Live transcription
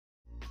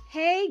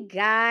Hey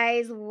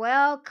guys,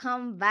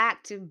 welcome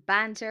back to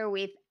Banter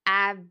with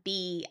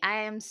Abby.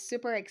 I am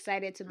super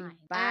excited to be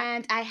back.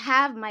 And I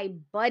have my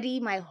buddy,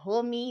 my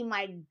homie,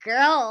 my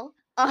girl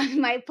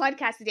on my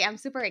podcast today. I'm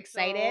super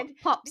excited. So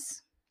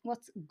Pops,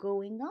 what's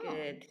going on?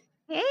 good.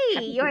 Hey,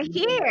 Happy to you're be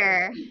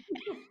here.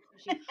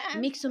 here. We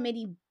make so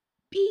many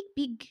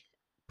big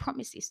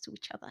promises to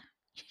each other.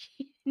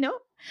 no?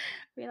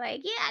 We're like,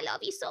 yeah, I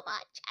love you so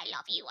much. I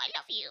love you.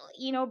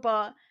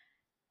 But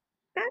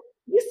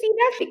You see,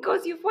 that's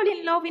because you fall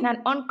in love in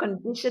an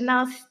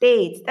unconditional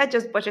state. That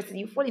just buttresses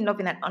you fall in love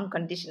in an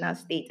unconditional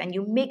state, and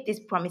you make these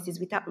promises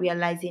without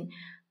realizing,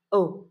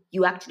 oh,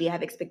 you actually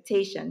have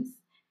expectations,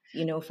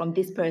 from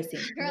this person.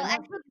 Girl, You're I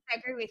not. don't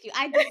disagree with you.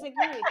 I disagree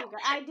with you, girl.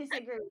 I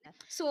disagree with you.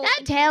 So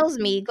that tells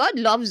me God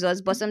loves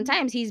us, but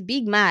sometimes He's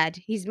big mad.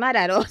 He's mad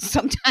at us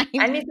sometimes.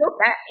 And it's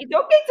okay. It's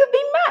okay to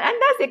be mad,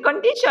 and that's a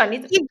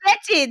condition. You get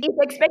it. It's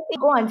expected to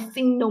go and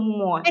sin no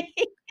more.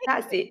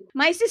 That's it.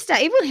 My sister,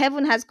 even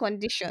heaven has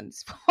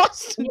conditions for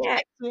us to Yeah.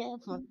 get to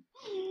heaven.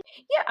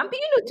 Yeah, and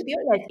to be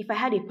honest, if I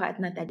had a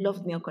partner that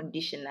loved me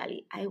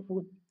unconditionally, I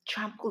would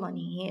trample on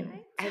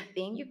him. I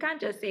think you can't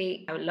just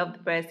say, I would love the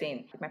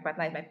person. If my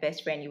partner is my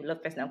best friend, you love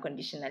the person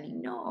unconditionally.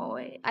 No.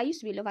 I used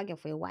to be a lover girl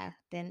for a while.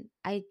 Then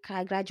I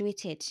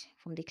graduated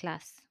from the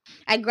class.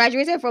 I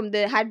graduated from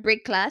the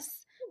heartbreak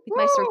class with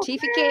my Oh,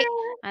 certificate,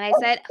 and I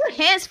said,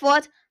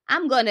 henceforth,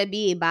 I'm gonna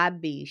be a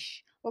bad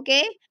bitch.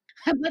 Okay,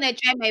 I'm gonna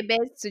try my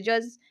best to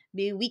just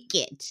be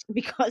wicked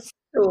because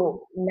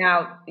so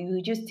now,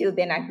 would you still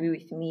then agree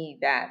with me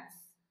that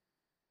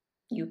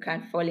you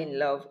can fall in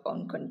love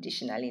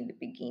unconditionally in the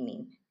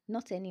beginning?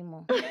 not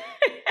anymore.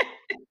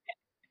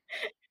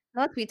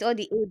 Not with all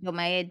the age on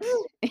my head.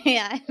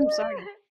 yeah, I'm sorry.